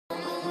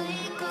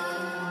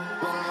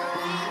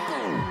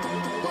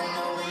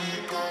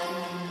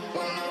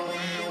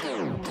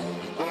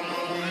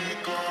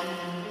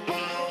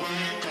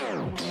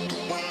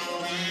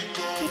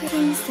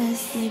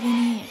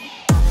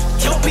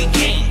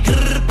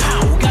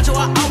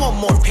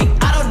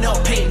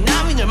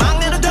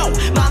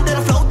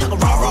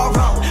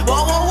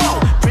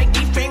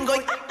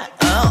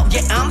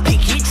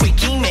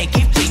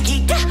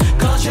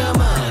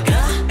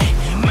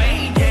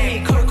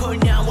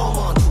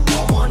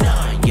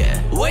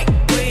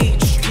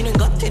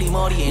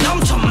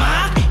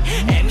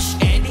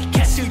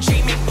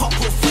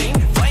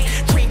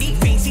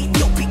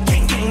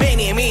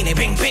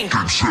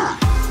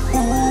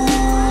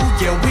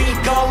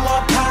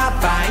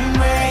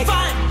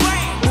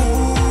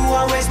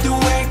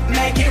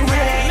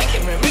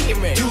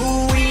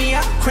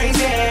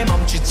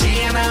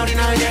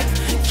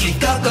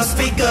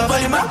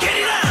on, get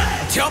it on.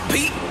 Top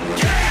beat,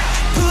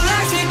 pull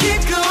like we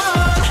keep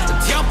going.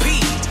 Top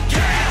beat,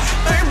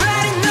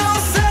 everybody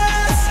knows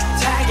us.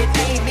 Target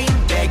aiming,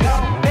 there go,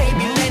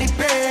 baby, let it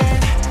burn.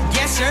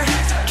 Yes sir,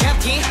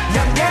 Captain,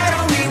 young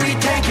girl, we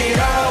take it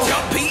all.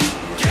 Top beat,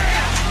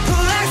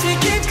 pull like we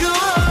keep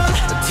going.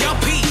 Top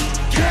beat,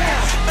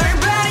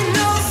 everybody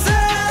knows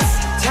us.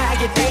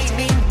 Target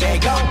aiming, there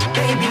go,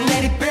 baby,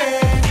 let it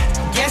burn.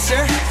 Yes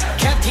sir,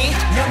 Captain,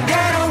 young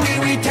girl,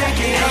 we take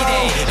it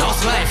all.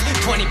 House life,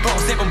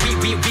 24/7,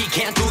 we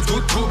can't do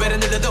better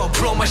than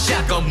blow my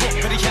shotgun.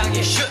 목표를 향해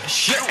shoot.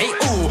 에이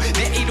우,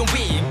 내 이름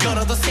위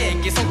걸어도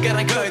세게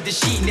손가락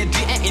걸듯이 내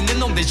뒤에 있는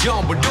놈들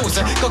전부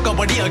loser.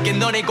 꺾어버리게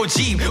너네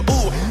고집.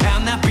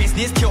 I'm not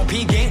business,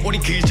 튀어핀 gang,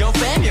 우린 그저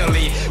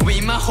family. We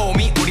my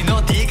homie, 우린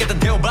어디 가든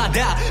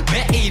대우받아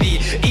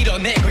매일이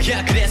이뤄내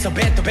거야. 그래서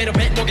배로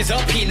목에서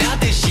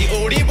피나듯이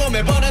우리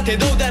보면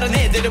뻔한데도 다른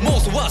애들은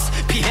무서워서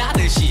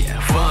피하듯이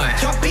fun.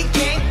 Jumping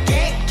gang.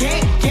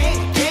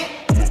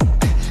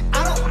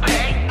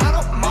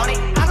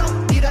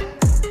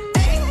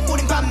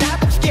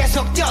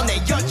 내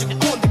열정이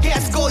온도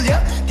계속 올려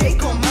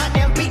달콤한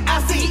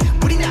MBRC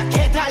우리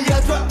나게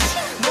달려줘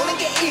노는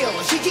게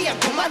ill 쉬지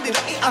않고 만들어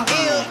I'm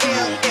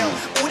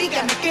ill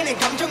우리가 느끼는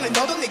감정을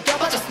너도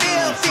느껴봐줘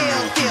feel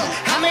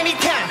How many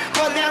times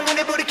뻔한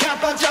눈에 불이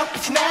켜본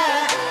적빛이 나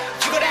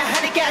죽어라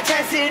하니까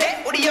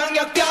잔쓸해 우리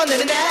영역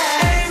떠나는 날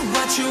Hey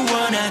what you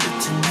wanna do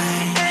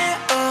tonight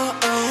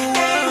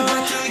Hey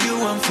what do you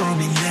want from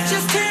me now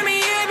Just tell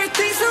me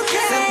everything's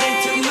okay Sunday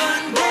to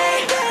Monday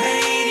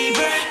baby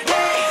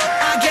birthday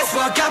I guess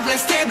what God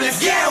bless, stay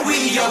blessed, yeah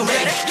we are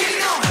ready. Get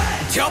it on.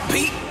 Top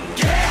beat.